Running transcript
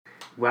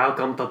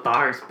Welcome to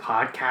Darg's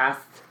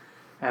podcast,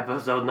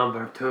 episode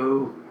number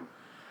 2.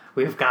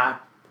 We've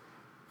got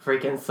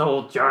freaking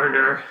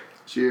Journer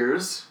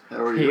Cheers.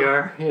 How are you?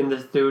 here in the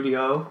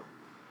studio.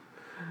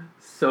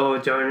 So,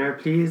 Journer,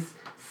 please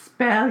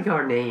spell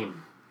your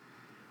name.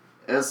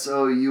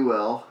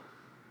 Soul.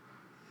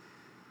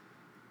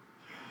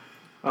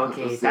 Okay, What's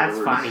the that's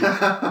word? funny.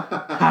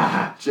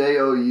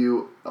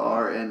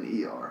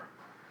 Journer.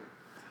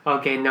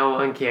 Okay, no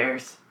one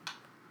cares.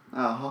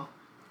 Uh-huh.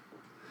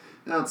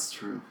 That's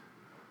true.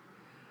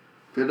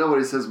 But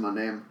nobody says my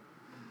name.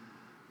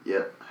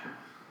 Yet.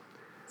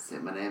 Say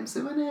my name, say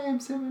my name,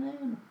 say my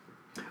name.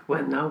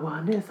 When no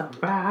one is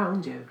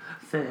around you,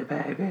 say,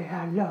 baby,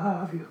 I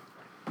love you.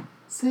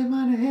 Say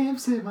my name,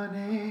 say my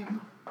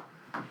name.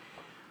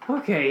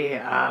 Okay,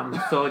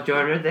 so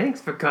Journer, thanks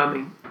for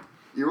coming.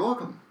 You're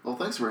welcome. Well,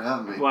 thanks for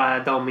having me. Well, I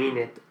don't mean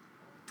it.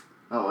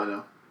 Oh, I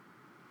know.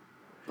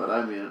 But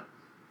I mean it.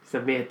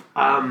 Submit.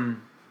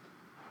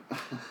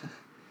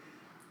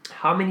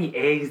 How many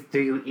eggs do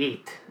you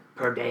eat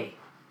per day?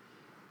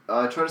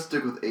 I try to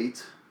stick with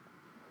 8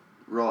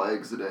 raw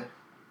eggs a day.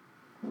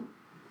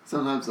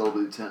 Sometimes I'll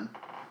do 10.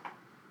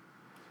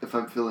 If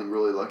I'm feeling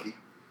really lucky.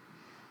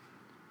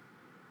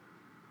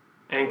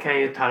 And can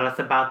you tell us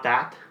about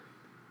that?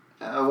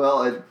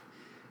 Well,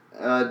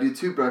 I do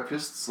 2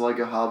 breakfasts like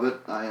a hobbit.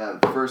 I have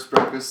the first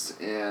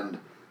breakfast and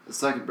the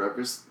second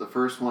breakfast. The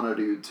first one I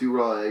do 2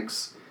 raw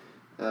eggs,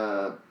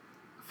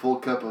 full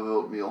cup of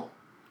oatmeal.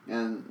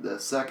 And the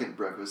second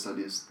breakfast I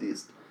do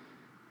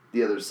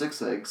the other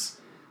 6 eggs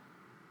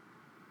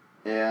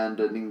and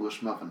an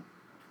English muffin.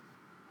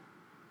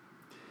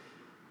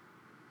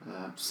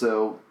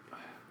 So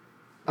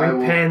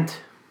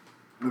Repent.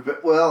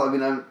 Well, I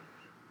mean,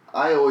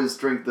 I always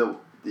drink the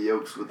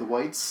yolks with the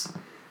whites,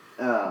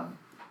 and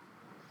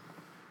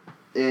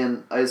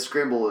I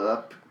scramble it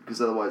up because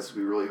otherwise it'd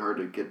be really hard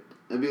to get.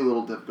 It'd be a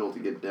little difficult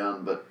to get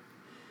down, but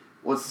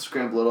once I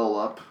scramble it all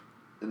up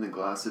in the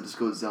glass, it just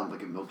goes down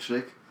like a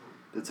milkshake.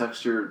 The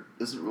texture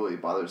isn't really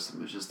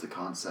bothersome. It's just the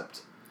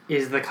concept.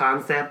 Is the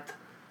concept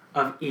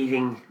of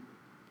eating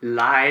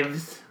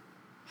lives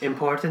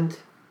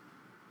important?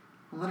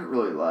 Well, not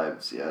really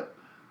lives yet.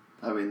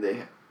 I mean,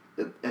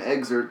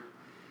 eggs are.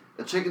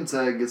 A chicken's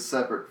egg is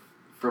separate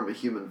from a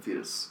human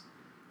fetus.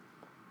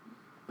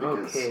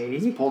 Because Okay.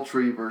 It's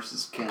poultry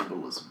versus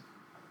cannibalism.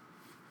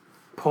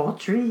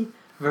 Poultry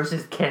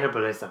versus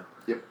cannibalism.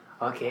 Yep.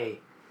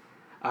 Okay.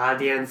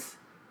 Audience,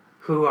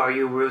 who are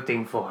you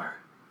rooting for?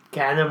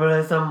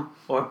 Cannibalism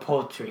or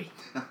poultry?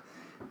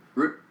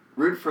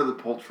 Root for the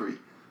poultry.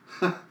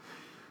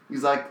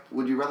 He's like,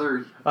 would you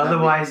rather...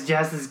 Otherwise,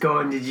 Jess is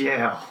going to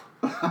jail.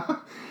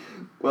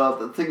 Well,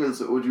 the thing is,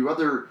 would you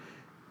rather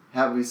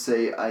have me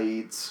say I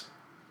eat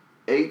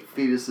 8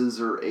 fetuses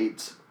or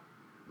 8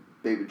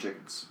 baby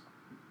chickens?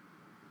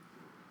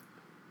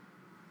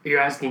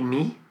 You're asking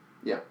me?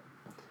 Yeah.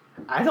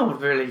 I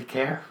don't really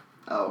care.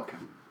 Oh, okay.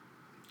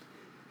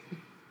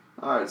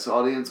 Alright, so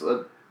audience,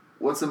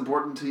 what's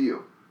important to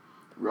you?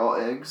 Raw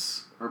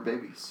eggs or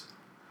babies?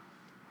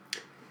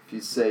 If you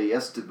say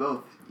yes to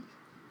both,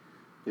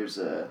 there's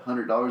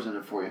 $100 in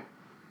it for you.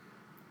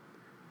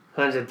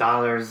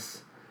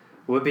 $100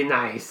 would be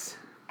nice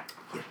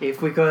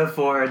if we could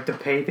afford to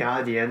pay the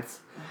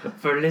audience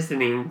for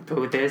listening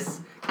to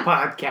this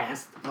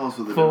podcast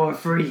for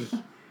free.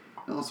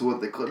 Also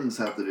what the Clintons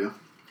have to do.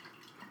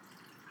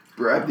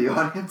 Bribe the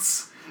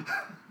audience.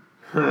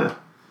 I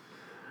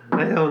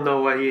don't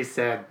know what he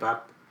said,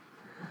 but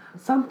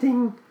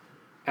something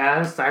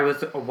else I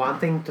was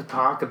wanting to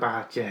talk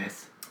about,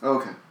 Jess.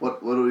 Okay,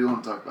 what do you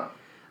want to talk about?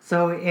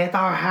 So at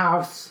our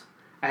house,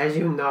 as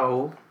you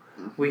know,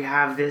 we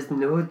have this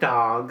new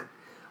dog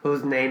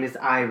whose name is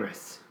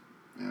Iris.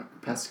 Yeah,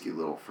 pesky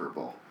little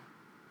furball.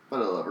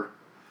 But I love her.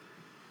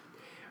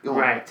 Go on.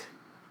 Right.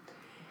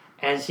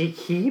 And she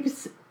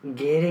keeps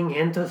getting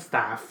into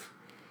stuff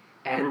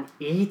and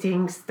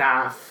eating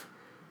stuff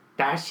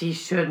that she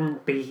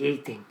shouldn't be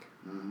eating.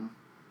 Mm-hmm.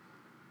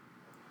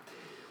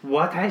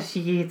 What has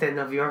she eaten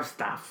of your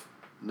stuff?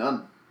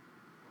 None.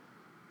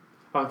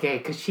 Okay,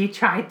 'cause she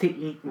tried to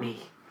eat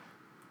me.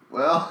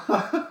 Well,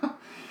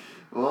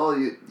 well,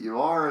 you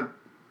are...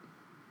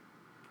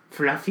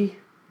 Fluffy?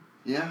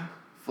 Yeah,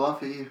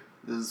 fluffy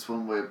is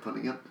one way of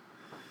putting it.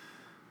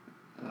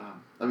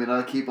 I mean,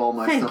 I keep all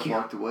my stuff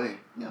locked away.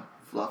 Yeah,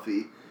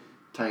 fluffy,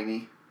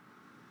 tiny.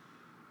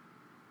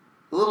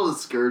 A little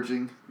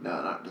discouraging.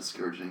 No, not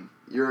discouraging.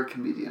 You're a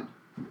comedian.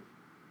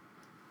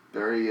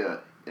 Very, an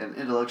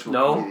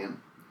intellectual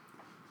comedian.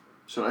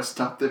 Should I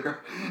stop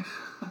there?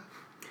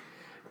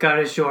 Cut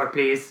it short,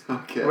 please.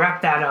 Okay.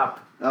 Wrap that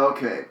up.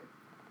 Okay.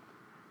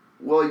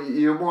 Well,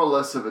 you're more or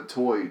less of a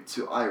toy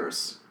to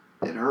Iris.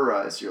 In her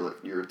eyes,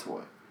 you're a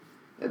toy.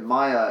 In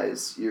my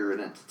eyes, you're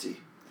an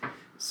entity.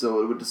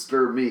 So it would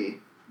disturb me,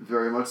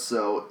 very much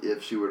so,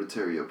 if she were to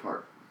tear you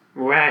apart.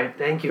 Right,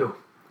 thank you.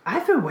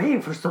 I've been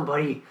waiting for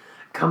somebody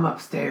come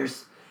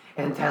upstairs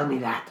and tell me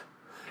that.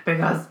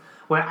 Because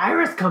when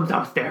Iris comes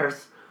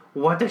upstairs,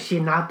 what does she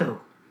not do?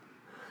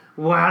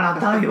 Well, I'll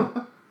tell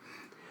you.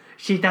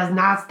 She does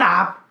not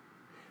stop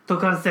to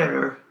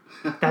consider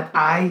that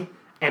I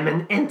am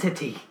an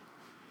entity.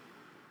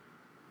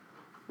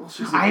 Well,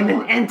 she's I'm an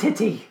dog.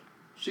 entity.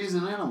 She's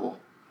an animal.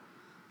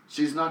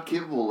 She's not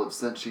capable of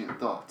sentient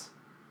thought.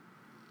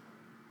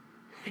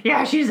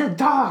 Yeah, she's a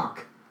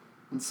dog.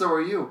 And so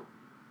are you.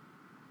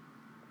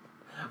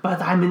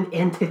 But I'm an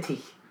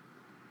entity.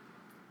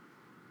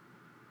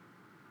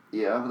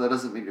 Yeah, but that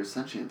doesn't mean you're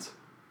sentient.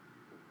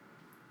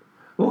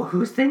 Well,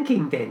 who's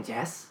thinking then,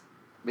 Jess?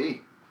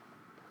 Me.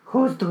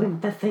 Who's doing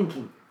the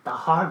thinking? The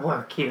hard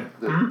work here.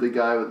 The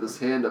guy with his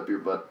hand up your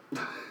butt.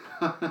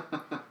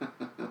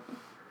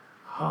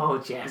 Oh,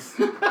 Jess.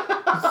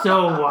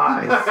 So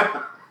wise.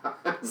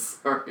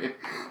 Sorry.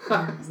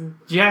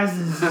 Jess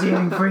is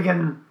sitting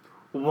freaking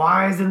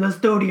wise in the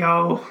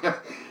studio.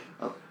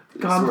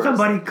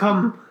 Somebody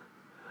come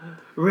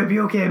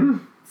rebuke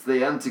him. It's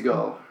the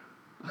Antigo.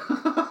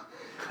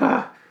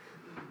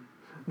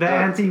 The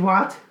anti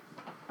what?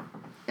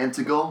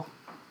 Antigo?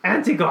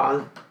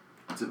 Antigol.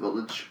 It's a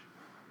village.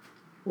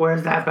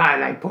 Where's that by?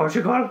 Like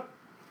Portugal?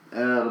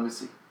 Let me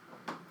see.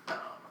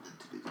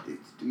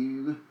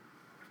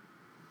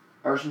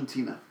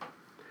 Argentina.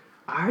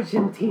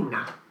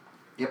 Argentina.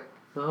 Yep.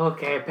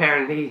 Okay,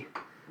 apparently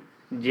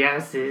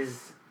Jess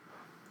is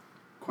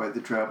Quite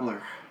the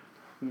traveler.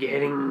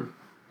 getting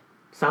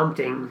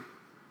something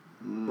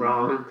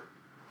wrong.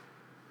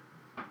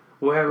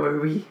 Where were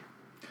we?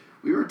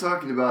 We were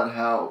talking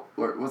about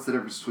what's the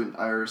difference between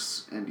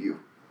Iris and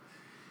you?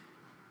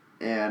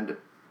 And...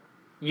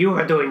 You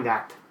were doing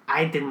that.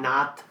 I did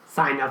not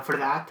sign up for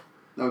that.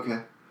 Okay.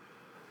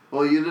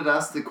 Well, you did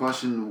ask the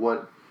question,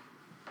 what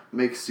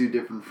makes you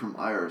different from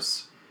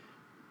Iris?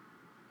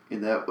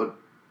 In that,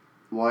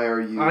 why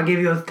are you... I'll give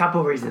you a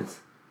couple reasons.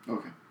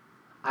 Okay.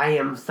 I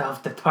am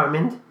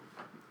self-determined.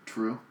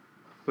 True.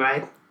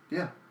 Right?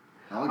 Yeah.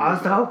 I'll agree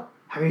with that. Also,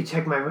 have you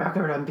checked my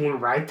record on being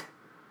right?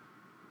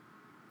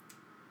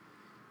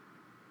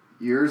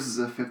 Yours is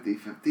a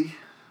 50-50.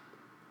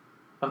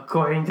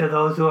 According to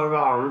those who are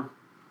wrong.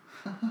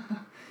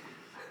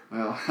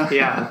 Well...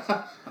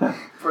 Yeah.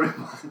 Pretty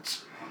much.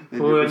 In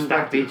your Wouldn't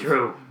that be perspective.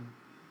 true?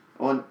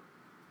 Well,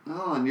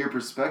 in your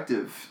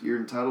perspective, you're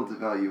entitled to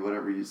value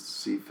whatever you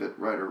see fit,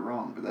 right or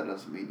wrong, but that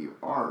doesn't mean you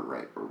are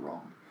right or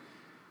wrong.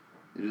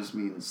 It just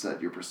means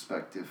that your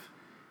perspective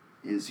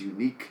is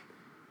unique.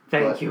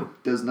 Thank you.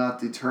 Does not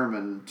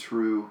determine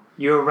true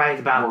You're right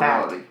about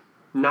morality.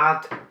 that.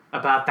 Not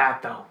about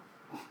that, though.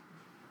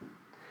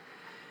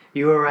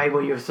 You were right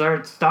when you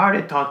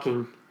started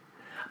talking,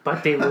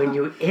 but then when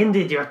you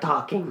ended your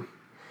talking,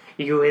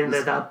 you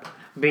ended up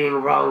being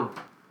wrong.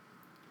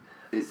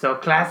 So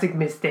classic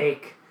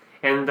mistake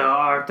and the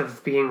art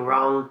of being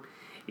wrong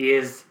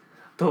is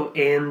to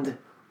end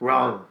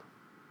wrong.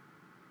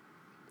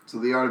 So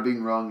the art of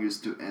being wrong is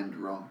to end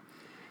wrong.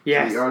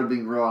 Yes. So the art of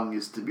being wrong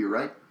is to be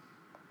right.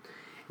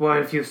 Well,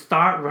 if you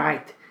start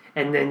right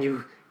and then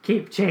you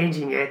keep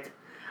changing it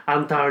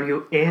until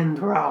you end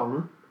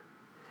wrong,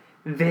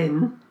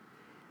 then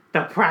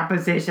the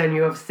proposition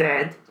you have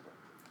said,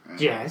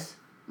 yes,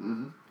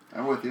 Mm-hmm.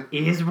 I'm with you.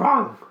 is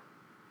wrong.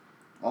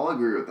 I'll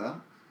agree with that.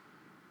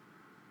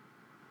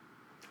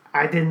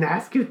 I didn't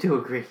ask you to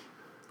agree.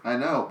 I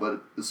know,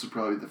 but this is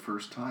probably the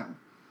first time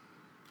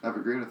I've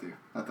agreed with you.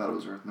 I thought it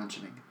was worth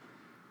mentioning.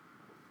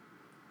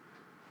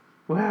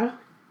 Well,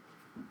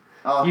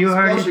 Oh, You he's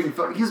heard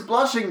blushing. He's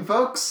blushing,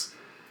 folks.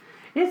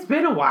 it's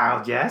been a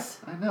while, Jess.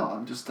 I know.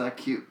 I'm just that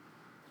cute.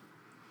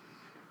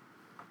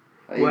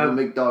 I Well- even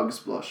make dogs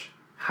blush.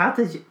 How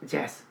did you...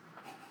 Jess,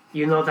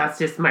 you know that's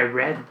just my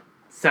red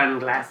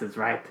sunglasses,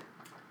 right?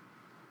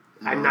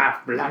 I'm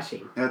not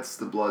blushing. That's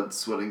the blood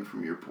sweating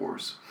from your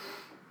pores.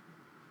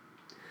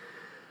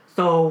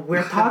 So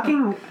we're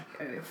talking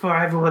for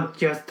everyone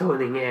just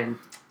tuning in.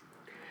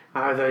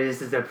 Although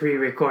this is a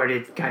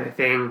pre-recorded kind of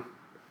thing.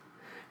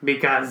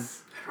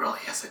 Because It really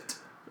isn't.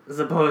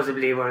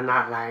 supposedly we're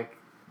not like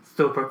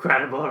super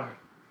credible.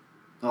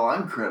 Oh,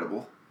 I'm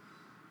credible.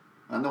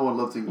 I'm the one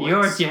lifting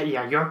weights.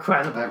 You're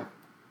credible.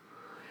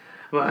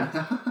 But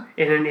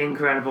in an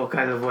incredible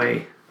kind of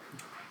way.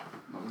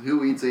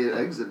 Who eats 8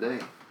 eggs a day?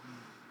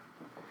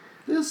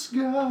 This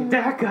guy.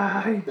 That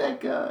guy.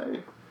 That guy.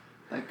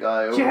 That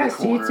guy over Jess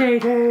the corner. eats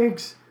 8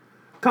 eggs.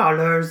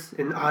 Callers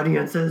and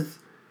audiences.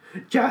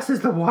 Jess is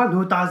the one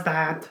who does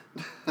that.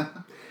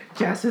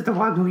 Jess is the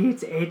one who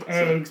eats 8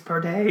 eggs per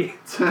day.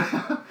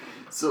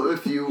 So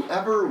if you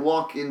ever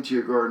walk into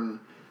your garden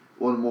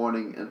one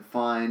morning and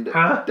find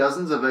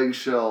dozens of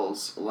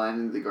eggshells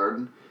lining the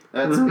garden,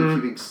 that's me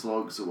keeping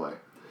slugs away.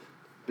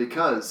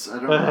 Because I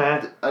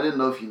didn't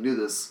know if you knew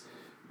this,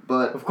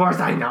 but Of course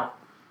I know.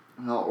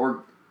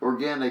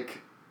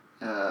 organic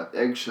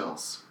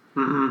eggshells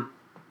Mm-hmm.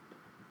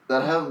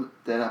 that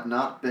have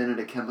not been in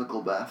a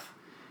chemical bath,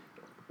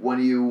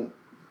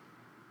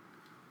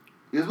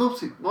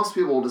 because most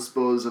people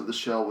dispose of the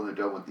shell when they're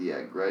done with the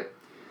egg, right?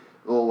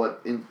 Well,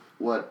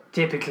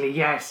 Typically,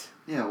 yes.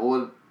 Yeah,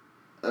 well,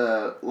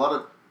 a lot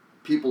of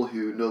people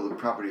who know the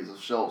properties of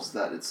shells is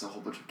that it's a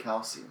whole bunch of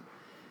calcium.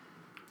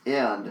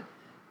 And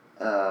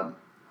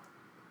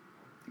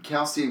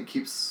calcium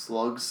keeps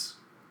slugs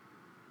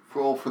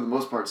for the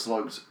most part,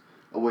 slugs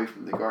away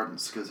from the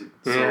gardens.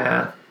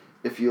 Yeah.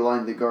 If you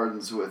line the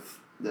gardens with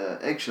the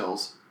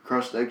eggshells,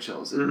 crushed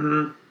eggshells,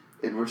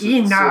 it works.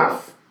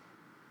 Enough!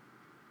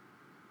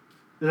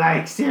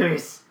 Like,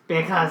 serious.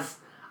 Because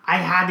I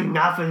had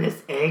enough of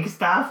this egg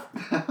stuff.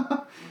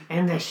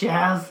 And the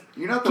shells.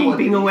 You're not the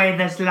keeping one away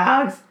the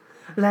slugs.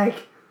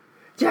 Like,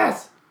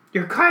 Jess,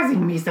 you're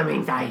causing me some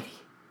anxiety.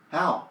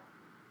 How?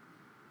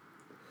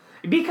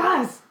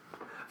 Because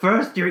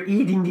first you're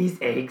eating these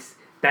eggs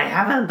that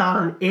haven't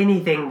done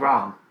anything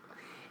wrong.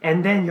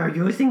 And then you're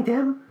using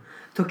them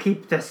to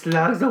keep the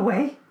slugs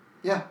away?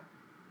 Yeah.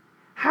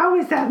 How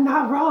is that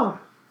not wrong?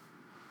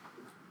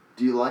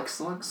 Do you like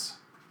slugs?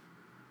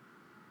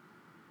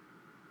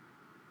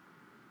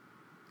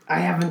 I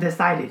haven't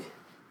decided.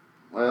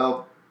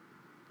 Well,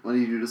 when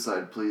you do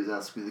decide, please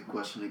ask me the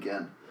question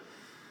again.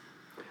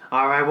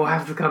 Alright, we'll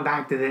have to come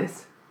back to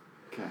this.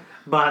 Okay.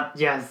 But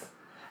yes,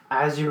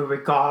 as you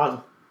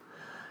recall,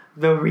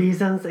 the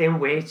reasons in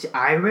which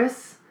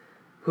Iris,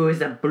 who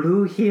is a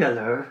blue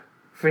healer,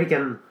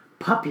 freaking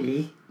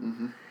puppy,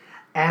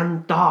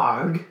 and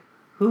Darg,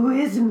 who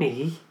is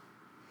me,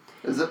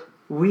 Is it?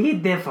 we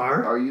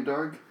differ Are you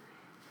Darg?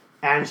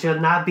 and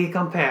should not be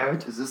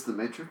compared Is this the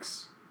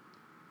Matrix?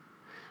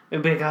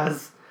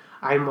 because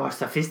I'm more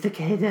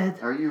sophisticated.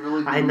 Are you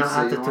really? I know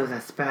how to do the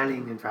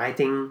spelling and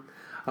writing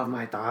of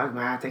my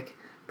dogmatic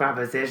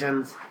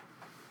propositions.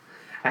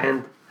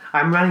 And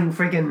I'm running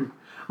freaking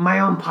my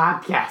own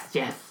podcast,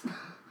 yes.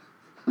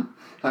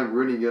 I'm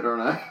ruining it,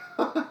 aren't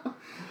I?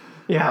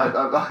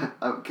 Yeah.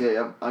 Okay,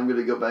 I'm going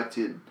to go back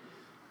to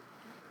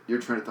your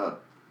train of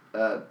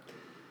thought.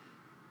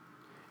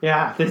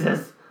 Yeah, this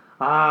is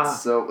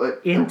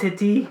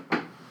entity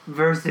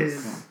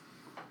versus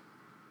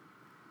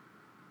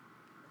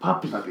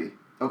puppy. Puppy.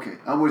 Okay,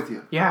 I'm with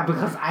you. Yeah,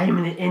 because I am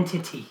an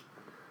entity.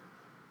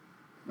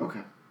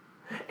 Okay.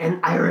 And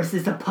Iris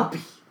is a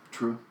puppy.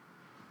 True.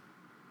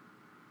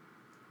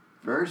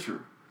 Very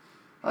true.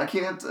 I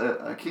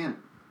can't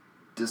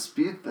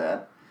dispute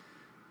that.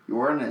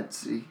 You're an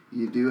entity.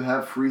 You do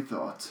have free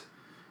thought,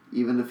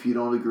 even if you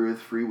don't agree with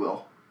free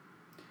will.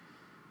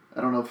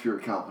 I don't know if you're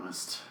a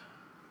Calvinist.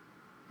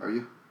 Are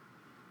you?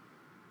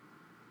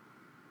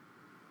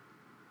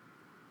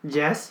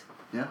 Jess?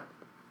 Yeah?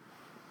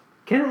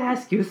 Can I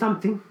ask you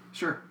something?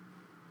 Sure.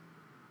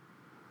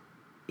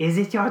 Is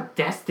it your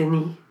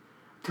destiny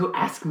to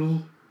ask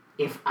me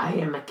if I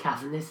am a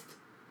Calvinist?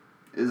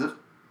 Is it?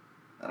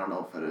 I don't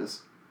know if it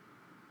is.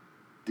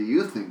 Do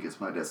you think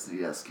it's my destiny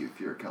to ask you if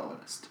you're a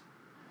Calvinist?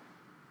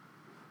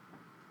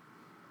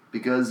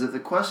 Because if the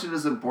question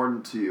is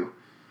important to you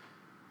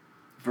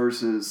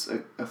versus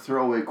a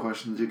throwaway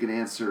question that you can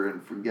answer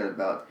and forget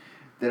about,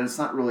 then it's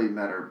not really a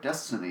matter of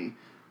destiny.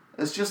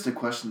 It's just a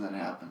question that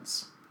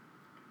happens.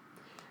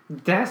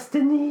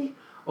 Destiny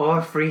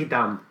or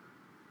freedom?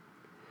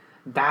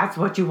 That's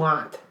what you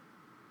want.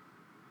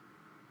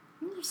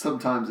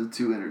 Sometimes the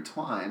two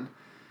intertwine,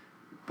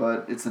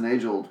 but it's an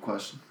age-old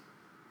question.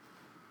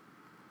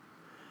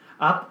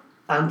 Up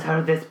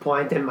until this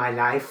point in my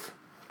life,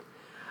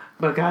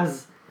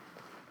 because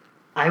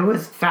I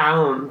was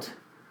found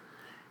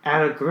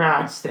at a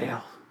garage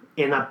sale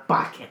in a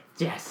bucket,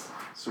 yes.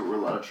 So we're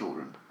a lot of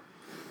children.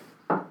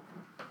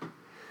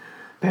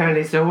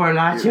 Apparently so were a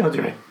lot of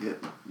children. Yeah,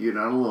 you're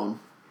not alone.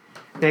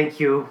 Thank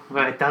you.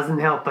 Well, it doesn't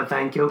help, but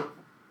thank you.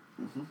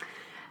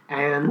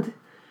 And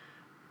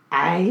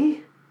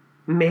I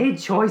made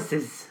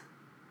choices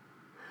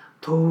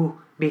to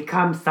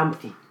become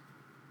something.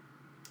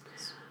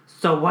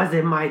 So was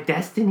it my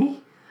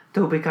destiny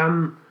to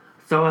become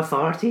so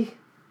authority?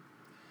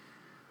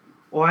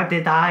 Or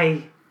did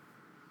I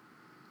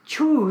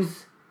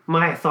choose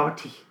my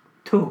authority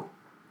too?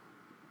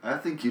 I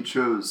think you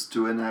chose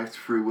to enact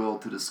free will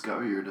to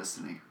discover your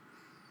destiny.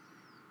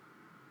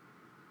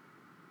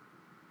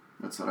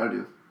 That's what I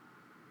do.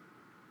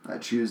 I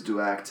choose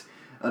to act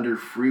under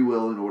free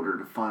will in order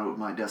to find what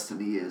my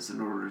destiny is.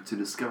 In order to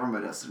discover my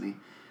destiny,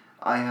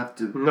 I have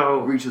to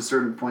reach a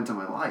certain point in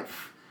my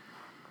life.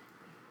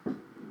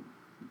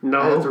 No.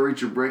 I have to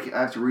reach a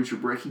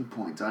breaking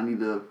point. I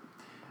need to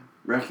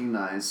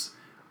recognize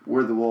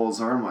where the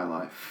walls are in my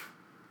life.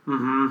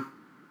 Mm-hmm.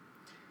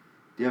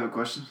 Do you have a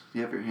question?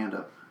 You have your hand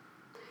up.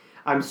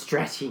 I'm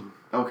stretching.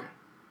 Okay.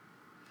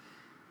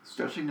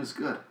 Stretching is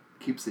good.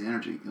 Keeps the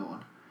energy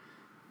going.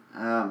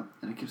 And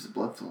it keeps the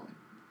blood flowing.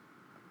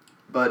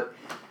 But,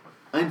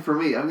 and for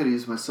me, I'm going to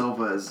use myself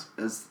as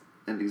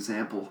an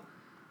example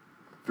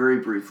very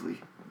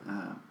briefly.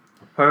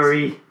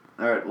 Hurry.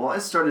 Alright, well,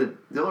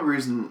 the only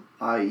reason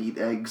I eat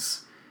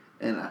eggs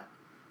and I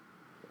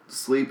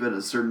sleep in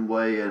a certain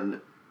way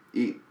and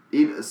eat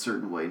a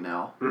certain way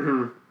now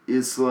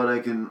is so that I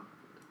can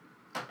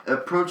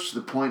approach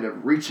the point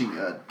of reaching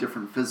a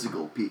different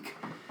physical peak.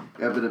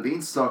 I've been a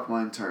beanstalk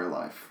my entire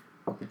life.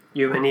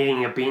 You've been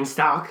eating a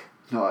beanstalk?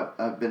 No,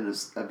 I've been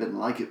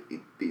like a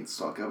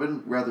beanstalk. I've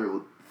been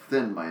rather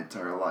thin my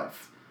entire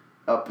life,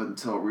 up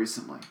until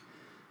recently.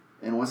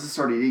 And once I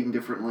started eating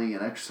differently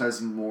and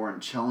exercising more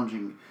and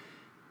challenging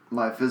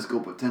my physical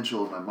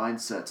potential and my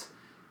mindset,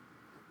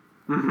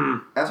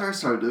 After I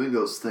started doing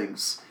those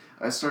things,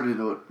 I started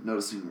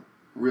noticing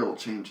real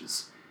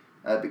changes.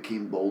 I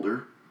became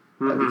bolder.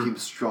 I became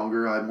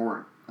stronger. I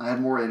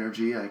had more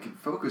energy. I could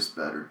focus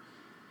better.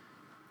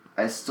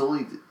 I still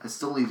need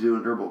to do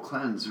an herbal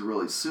cleanse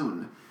really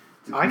soon.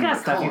 I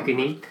got stuff you can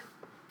eat.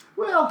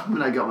 Well, I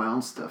mean, I got my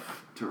own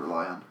stuff to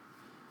rely on.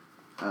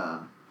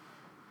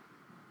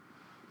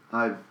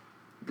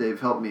 They've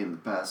helped me in the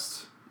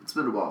past. It's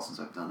been a while since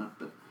I've done it,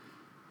 but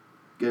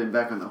getting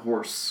back on the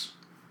horse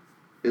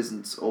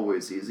isn't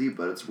always easy,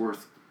 but it's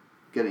worth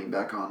getting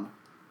back on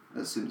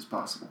as soon as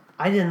possible.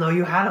 I didn't know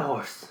you had a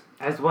horse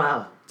as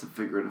well. It's a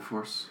figurative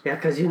horse. Yeah,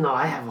 because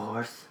I have a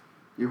horse.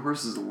 Your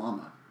horse is a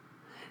llama.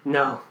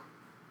 No.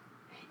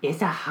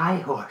 It's a high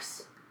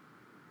horse.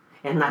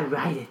 And I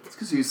ride it. It's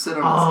because you sit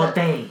on all his head.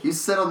 Day. You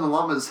sit on the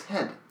llama's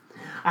head.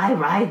 I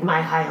ride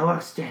my high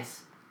horse,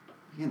 Jess.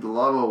 Yeah, the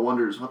llama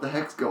wonders, what the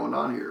heck's going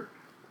on here?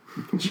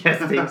 Jess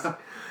thinks...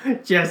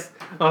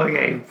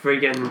 okay,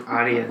 freaking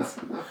audience.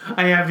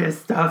 I have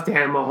this stuffed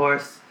animal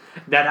horse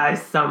that I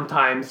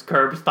sometimes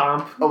curb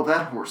stomp. Oh,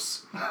 that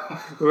horse.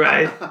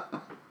 Right.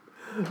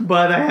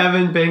 But I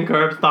haven't been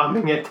curb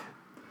stomping it.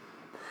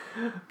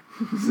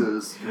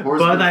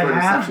 But I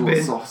have been.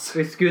 Assault.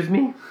 Excuse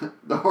me?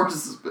 The horse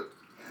has been...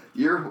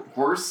 Your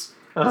horse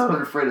has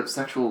been afraid of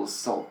sexual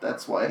assault.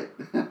 That's why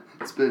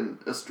it's been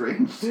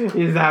estranged.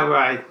 Is that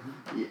right?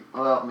 Yeah,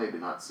 well, maybe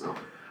not so.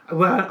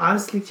 Well,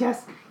 honestly,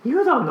 Jess,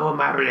 you don't know what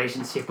my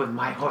relationship with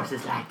my horse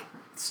is like.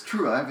 It's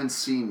true. I haven't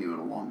seen you in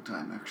a long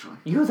time, actually.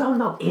 You don't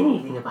know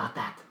anything about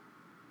that.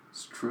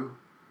 It's true.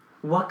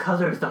 What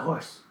color is the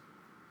horse?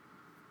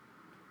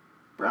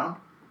 Brown?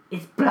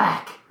 It's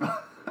black.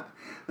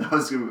 That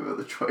was going to be my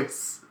other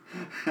choice.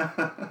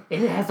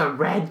 It has a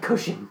red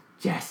cushion,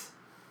 Jess.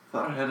 I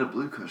thought it had a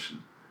blue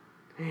cushion.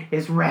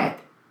 It's red.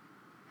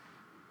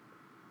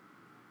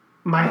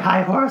 My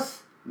high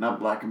horse? Not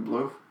black and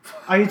blue.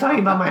 Are you talking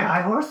about my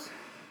high horse?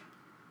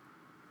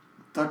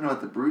 I'm talking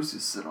about the bruise you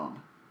sit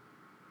on.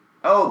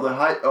 Oh, the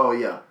high... Oh,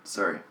 yeah.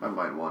 Sorry. My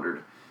mind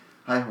wandered.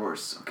 High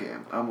horse. Okay,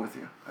 I'm with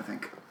you, I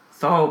think.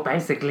 So,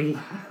 basically,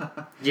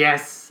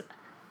 Jess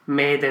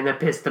made an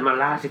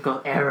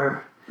epistemological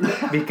error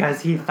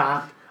because he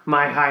thought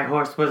my high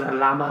horse was a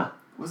llama.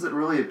 Was it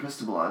really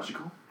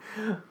epistemological?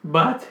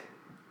 But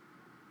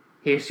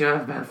he should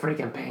have been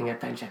freaking paying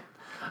attention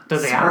to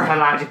the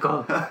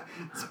ontological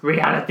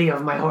reality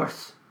of my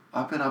horse.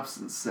 I've been up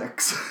since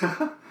 6.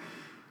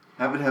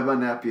 Haven't had my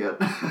nap yet.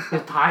 You're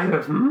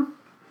tired,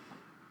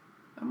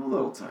 I'm a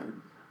little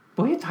tired.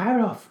 What are you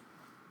tired of?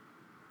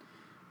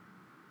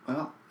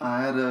 Well,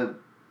 I had a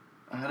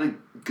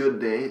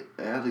good day.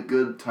 I had a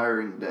good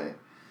tiring day.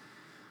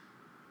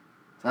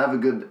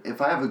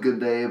 If I have a good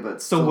day, but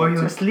so were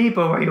you asleep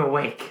or were you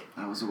awake?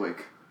 I was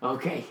awake.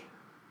 Okay.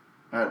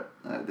 I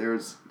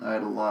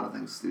had a lot of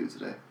things to do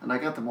today, and I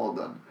got them all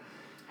done.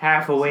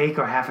 Half awake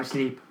or half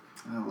asleep?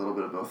 A little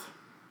bit of both.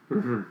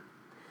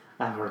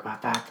 I've heard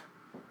about that.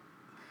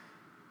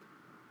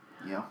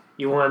 Yeah.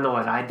 You want to know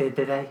what I did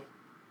today?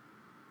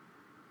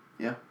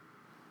 Yeah.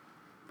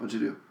 What'd you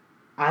do?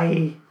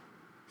 I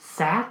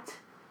sat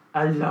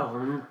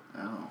alone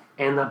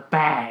in a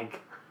bag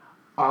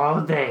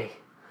all day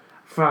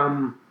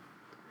from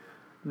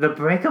the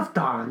break of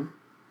dawn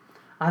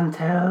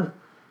until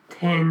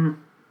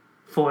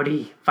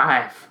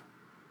 10:45.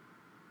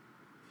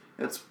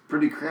 That's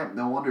pretty cramped.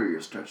 No wonder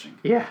you're stretching.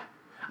 Yeah.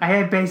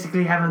 I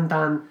basically haven't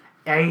done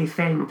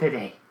anything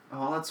today.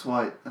 Oh, that's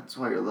why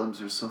your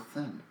limbs are so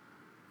thin.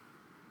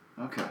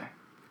 Okay.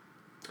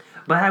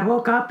 But I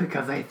woke up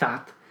because I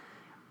thought,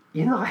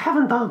 I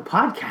haven't done a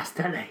podcast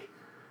today.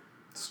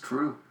 It's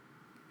true.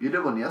 You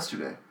did one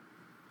yesterday.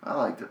 I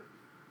liked it.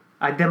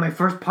 I did my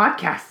first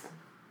podcast.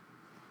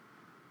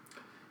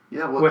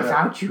 Yeah,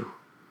 without you.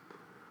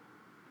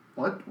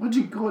 What'd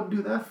you go and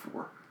do that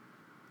for?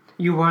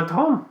 You weren't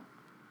home.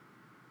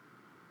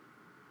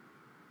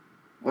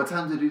 What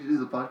time did you do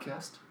the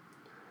podcast?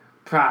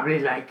 Probably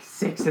like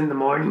 6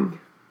 a.m.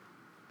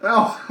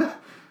 Oh,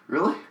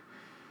 really?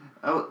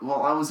 I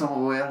was on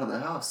my way out of the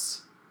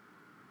house.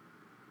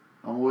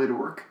 On my way to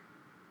work.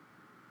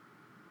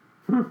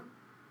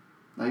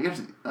 I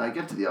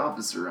get to the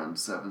office around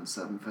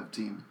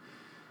 7:15.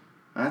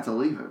 I have to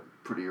leave it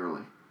pretty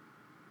early.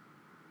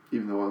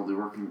 Even though I only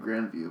work in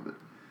Grandview, but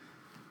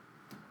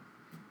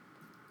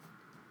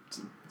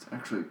it's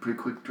actually a pretty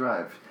quick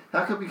drive.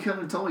 How come you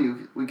couldn't have told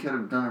me we could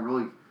have done a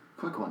really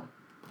quick one?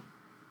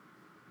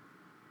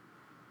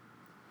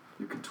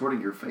 You're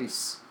contorting your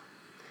face.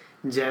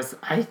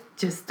 I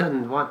just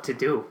didn't want to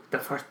do the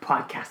first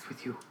podcast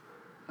with you.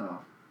 Oh,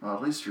 well,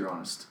 at least you're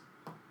honest.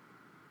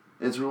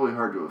 It's really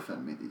hard to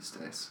offend me these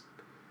days.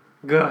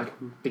 Good,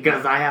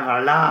 because I have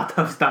a lot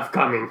of stuff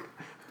coming.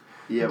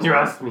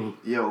 Trust me.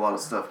 You have a lot of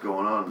stuff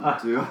going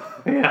on, too.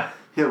 Yeah.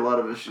 You have a lot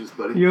of issues,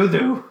 buddy. You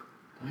do.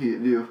 You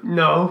do.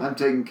 No. I'm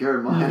taking care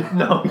of mine.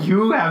 No,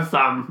 you have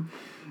some.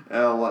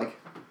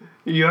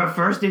 Your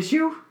first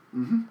issue?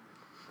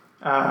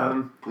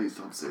 Mm-hmm. Please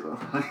don't say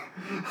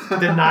that.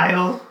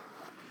 Denial.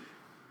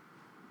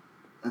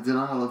 A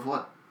denial of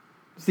what?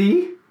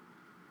 See?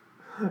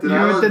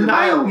 You're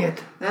denying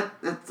it.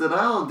 That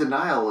denial of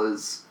denial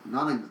is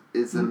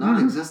a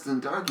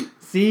non-existent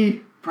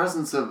See?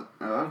 presence of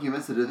an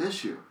argumentative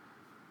issue.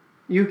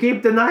 You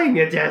keep denying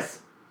it,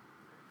 Jess.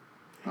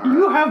 All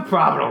You right. have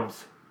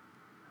problems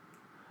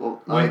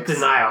Well, with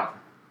denial.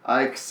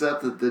 I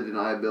accept that the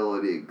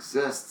deniability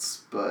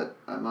exists, but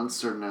I'm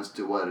uncertain as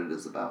to what it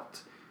is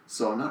about.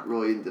 So I'm not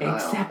really in denial.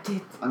 Accept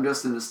it. I'm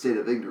just in a state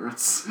of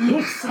ignorance.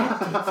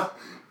 Accept it.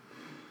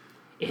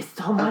 It's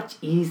so much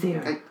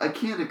easier. I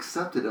can't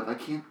accept it if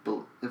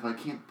I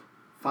can't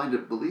find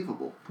it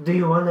believable. Do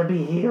you want to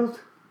be healed?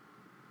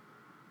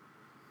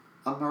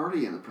 I'm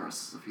already in the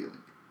process of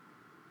healing.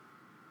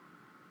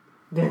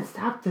 Then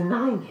stop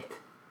denying it.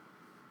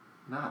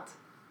 Not.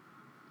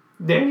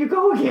 There you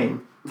go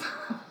again.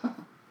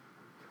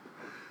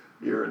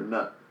 You're a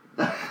nut.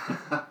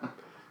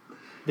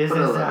 This Put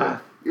it is that way.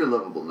 You're a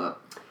lovable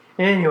nut.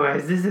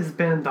 Anyways, this has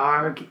been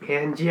Darg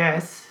and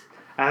Jess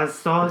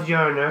as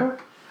Journer,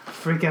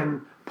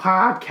 freaking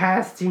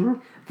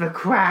podcasting the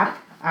crap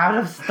out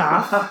of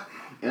stuff.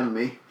 And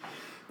me.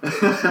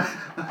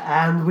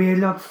 And we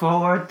look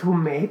forward to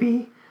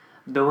maybe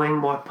doing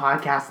more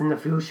podcasts in the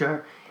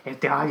future if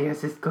the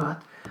audience is good.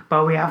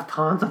 But we have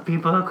tons of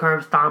people to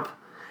curb stomp,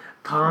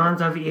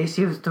 tons of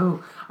issues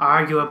to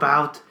argue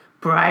about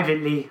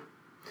privately.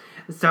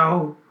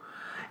 So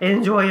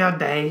enjoy your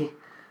day.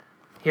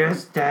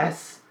 Here's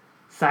Jess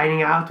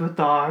signing out with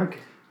Darg.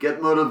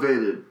 Get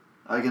motivated.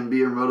 I can be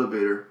your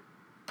motivator.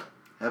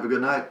 Have a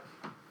good night.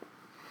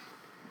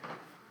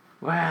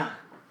 Well,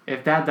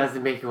 if that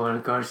doesn't make you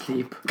want to go to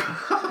sleep.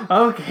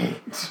 Okay.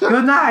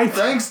 Good night.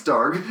 Thanks,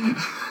 Darg.